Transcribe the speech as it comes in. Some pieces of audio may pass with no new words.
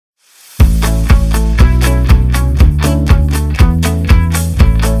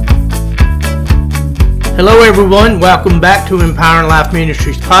Hello everyone, welcome back to Empowering Life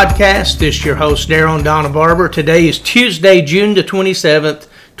Ministries podcast. This is your host Daryl and Donna Barber. Today is Tuesday, June the 27th,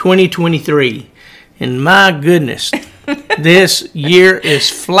 2023. And my goodness, this year is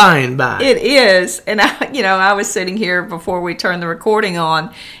flying by. It is. And I was sitting here before we turned the recording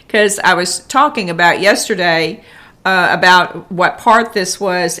on because I was talking about yesterday about what part this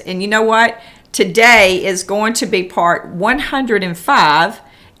was. And you know what? Today is going to be part 105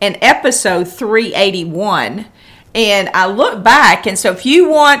 and episode 381. And I look back, and so if you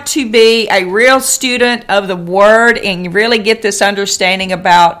want to be a real student of the Word and really get this understanding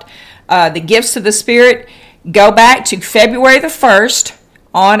about the gifts of the Spirit, go back to February the 1st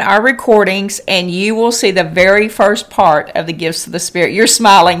on our recordings, and you will see the very first part of the gifts of the Spirit. You're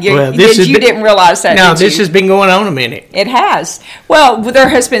smiling. You didn't realize that, No, this has been going on a minute. It has. Well, there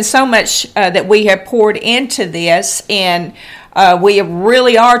has been so much that we have poured into this, and we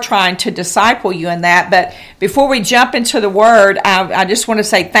really are trying to disciple you in that. But before we jump into the Word, I just want to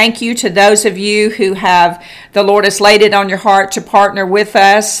say thank you to those of you who the Lord has laid it on your heart to partner with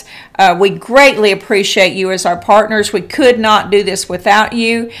us. We greatly appreciate you as our partners. We could not do this without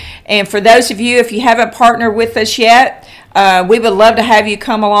you. And for those of you, if you haven't partnered with us yet, we would love to have you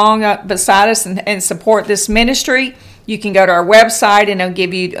come along beside us and support this ministry. You can go to our website and it'll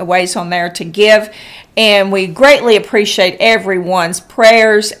give you ways on there to give. And we greatly appreciate everyone's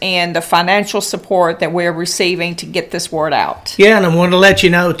prayers and the financial support that we're receiving to get this word out. Yeah, and I want to let you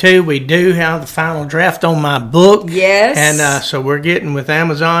know, too, we do have the final draft on my book. Yes. And so we're getting with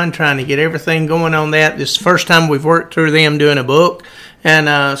Amazon, trying to get everything going on that. This is the first time we've worked through them doing a book.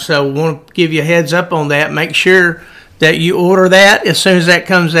 And so we want to give you a heads up on that. Make sure that you order that. As soon as that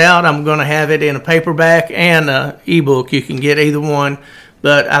comes out, I'm going to have it in a paperback and an ebook. You can get either one.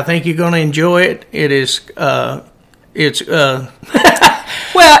 But I think you're going to enjoy it. It is, well, it's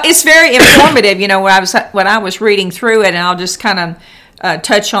very informative. You know, when I was reading through it, and I'll just kind of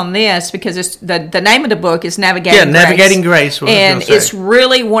touch on this because it's the name of the book is Navigating Grace. Yeah, Navigating Grace. And it's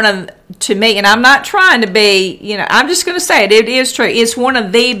really one of, to me, and I'm not trying to be, I'm just going to say it. It is true. It's one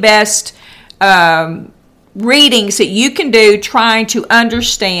of the best readings that you can do trying to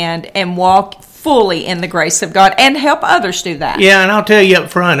understand and walk fully in the grace of God and help others do that. Yeah, and I'll tell you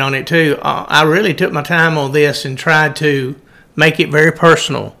up front on it too. I really took my time on this and tried to make it very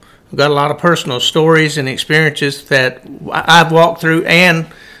personal. I've got a lot of personal stories and experiences that I've walked through, and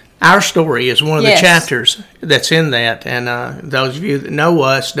our story is one of the chapters that's in that. And those of you that know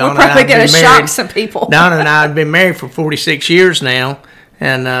us, Donna We're probably going to shock some people. Donna and I have been married for 46 years now.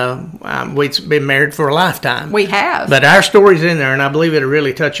 And we've been married for a lifetime. We have. But our story's in there, and I believe it'll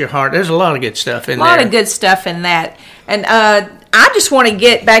really touch your heart. There's a lot of good stuff in there. A lot of good stuff in that. And I just want to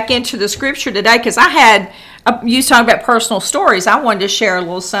get back into the scripture today because I had, you talking about personal stories. I wanted to share a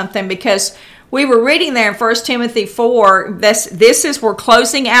little something because we were reading there in 1 Timothy 4. This is, we're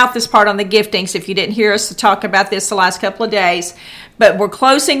closing out this part on the giftings. If you didn't hear us talk about this the last couple of days. But we're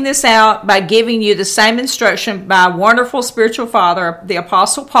closing this out by giving you the same instruction by a wonderful spiritual father, the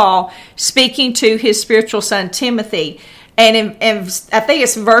Apostle Paul, speaking to his spiritual son Timothy. And in I think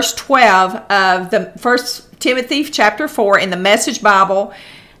it's verse 12 of the 1 Timothy chapter 4 in the Message Bible,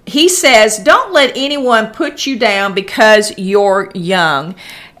 he says, "Don't let anyone put you down because you're young."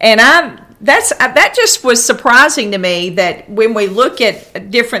 And that just was surprising to me that when we look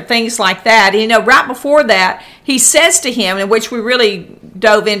at different things like that, right before that, he says to him, in which we really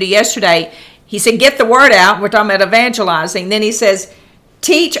dove into yesterday, he said, get the word out. We're talking about evangelizing. Then he says,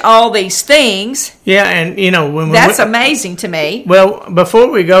 teach all these things. Yeah, and that's amazing to me. Well, before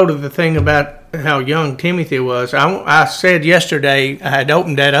we go to the thing about how young Timothy was, I said yesterday, I had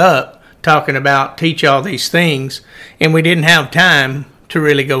opened that up, talking about teach all these things, and we didn't have time to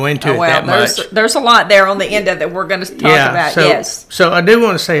really go into it that much. There's a lot there on the end of that we're going to talk about, yes. So I do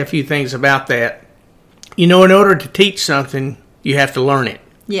want to say a few things about that. In order to teach something, you have to learn it.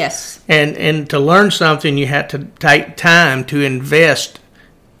 Yes. And to learn something, you have to take time to invest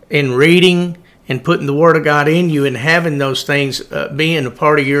in reading and putting the Word of God in you and having those things being a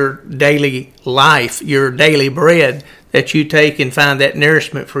part of your daily life, your daily bread that you take and find that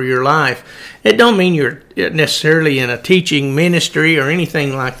nourishment for your life. It don't mean you're necessarily in a teaching ministry or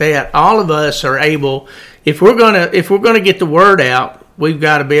anything like that. All of us are able, if we're gonna get the Word out, we've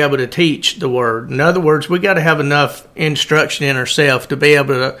got to be able to teach the Word. In other words, we got to have enough instruction in ourselves to be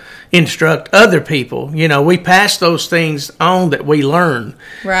able to instruct other people. You know, we pass those things on that we learn.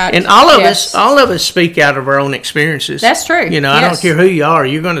 Right. And all of us speak out of our own experiences. That's true. You know, I don't care who you are.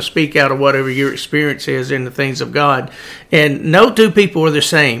 You're going to speak out of whatever your experience is in the things of God. And no two people are the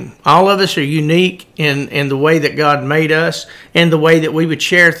same. All of us are unique in the way that God made us and the way that we would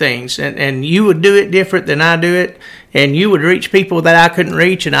share things. And you would do it different than I do it. And you would reach people that I couldn't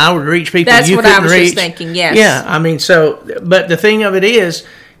reach, and I would reach people you couldn't reach. That's what I was just thinking, yes. Yeah, I mean, but the thing of it is,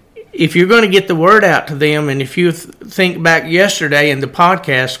 if you're going to get the word out to them, and if you think back yesterday in the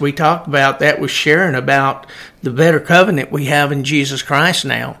podcast, we talked about that was sharing about the better covenant we have in Jesus Christ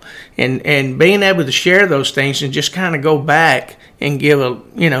now, and being able to share those things and just kind of go back and give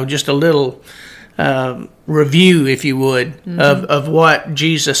just a little review, if you would, of what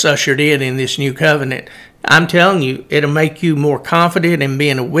Jesus ushered in this new covenant. I'm telling you, it'll make you more confident in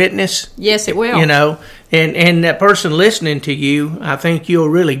being a witness. Yes, it will. You know, and that person listening to you, I think you'll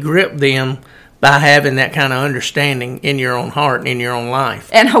really grip them by having that kind of understanding in your own heart and in your own life.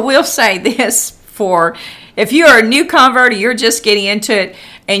 And I will say this, if you're a new convert or you're just getting into it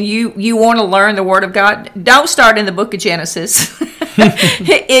and you want to learn the Word of God, don't start in the book of Genesis.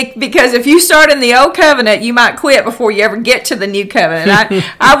 Because if you start in the Old Covenant, you might quit before you ever get to the New Covenant.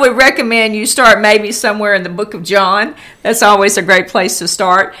 I would recommend you start maybe somewhere in the book of John. That's always a great place to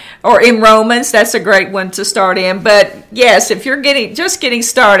start. Or in Romans, that's a great one to start in. But yes, if you're just getting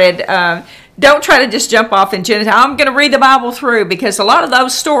started, don't try to just jump off in Genesis. I'm going to read the Bible through, because a lot of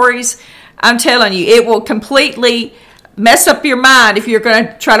those stories, I'm telling you, it will completely mess up your mind if you're going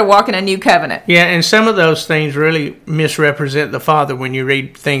to try to walk in a new covenant. Yeah, and some of those things really misrepresent the Father when you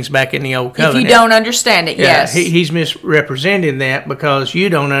read things back in the Old Covenant. If you don't understand it, yes. He's misrepresenting that because you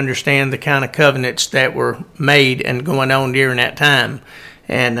don't understand the kind of covenants that were made and going on during that time.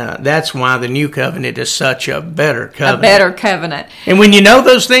 And that's why the new covenant is such a better covenant. A better covenant. And when you know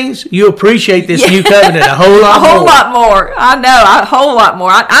those things, you appreciate this new covenant a whole lot more. A whole lot more. I know, a whole lot more.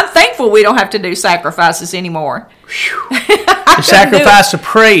 I'm thankful we don't have to do sacrifices anymore. The sacrifice of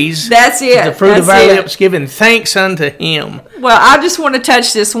praise. That's it. The fruit of our lips, giving thanks unto Him. Well, I just want to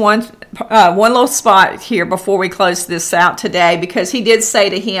touch this one little spot here before we close this out today, because he did say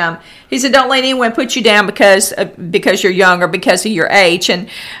to him, he said, don't let anyone put you down because you're young or because of your age. And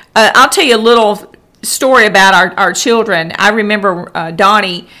I'll tell you a little story about our children. I remember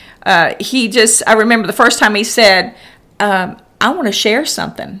Donnie, I remember the first time he said, I want to share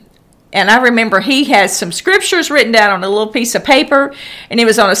something. And I remember he had some scriptures written down on a little piece of paper, and it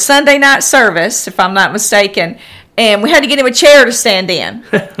was on a Sunday night service, if I'm not mistaken. And we had to get him a chair to stand in.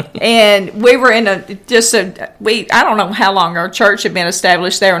 And we were in I don't know how long our church had been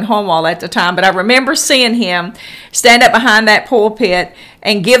established there in Hornwall at the time, but I remember seeing him stand up behind that pulpit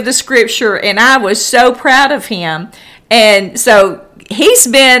and give the scripture, and I was so proud of him. And so he's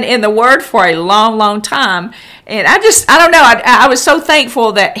been in the Word for a long, long time. And I don't know, I was so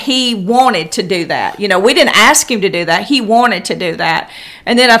thankful that he wanted to do that. You know, we didn't ask him to do that. He wanted to do that.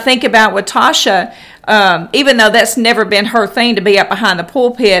 And then I think about with Tasha, even though that's never been her thing to be up behind the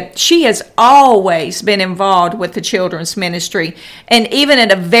pulpit, she has always been involved with the children's ministry. And even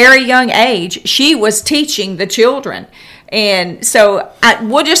at a very young age, she was teaching the children. And so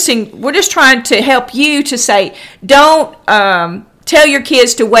we're just trying to help you to say, don't tell your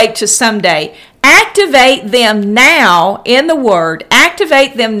kids to wait till someday. Activate them now in the Word.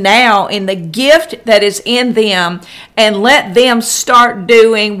 Activate them now in the gift that is in them, and let them start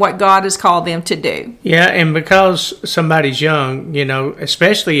doing what God has called them to do. Yeah, and because somebody's young, you know,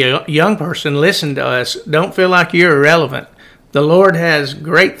 especially a young person, listen to us. Don't feel like you're irrelevant. The Lord has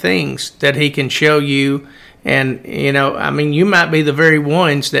great things that He can show you. And, you know, I mean, you might be the very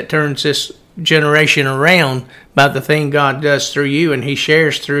ones that turns this generation around by the thing God does through you and He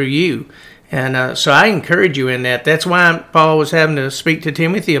shares through you. And so I encourage you in that. That's why Paul was having to speak to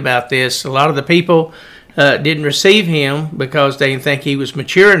Timothy about this. A lot of the people didn't receive him because they didn't think he was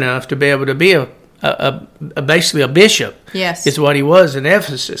mature enough to be able to be basically a bishop. Yes, is what he was in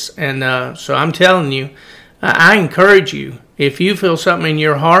Ephesus. And so I'm telling you, I encourage you. If you feel something in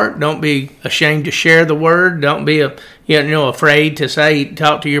your heart, don't be ashamed to share the Word. Don't be afraid to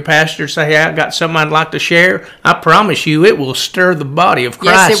talk to your pastor, say, hey, I got something I'd like to share. I promise you it will stir the body of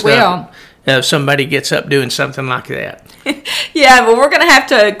Christ. Yes, it will. If somebody gets up doing something like that. Yeah, well, we're going to have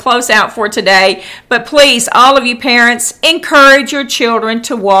to close out for today. But please, all of you parents, encourage your children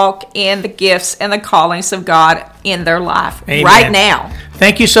to walk in the gifts and the callings of God in their life. Amen. Right now.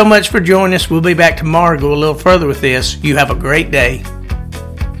 Thank you so much for joining us. We'll be back tomorrow to go a little further with this. You have a great day.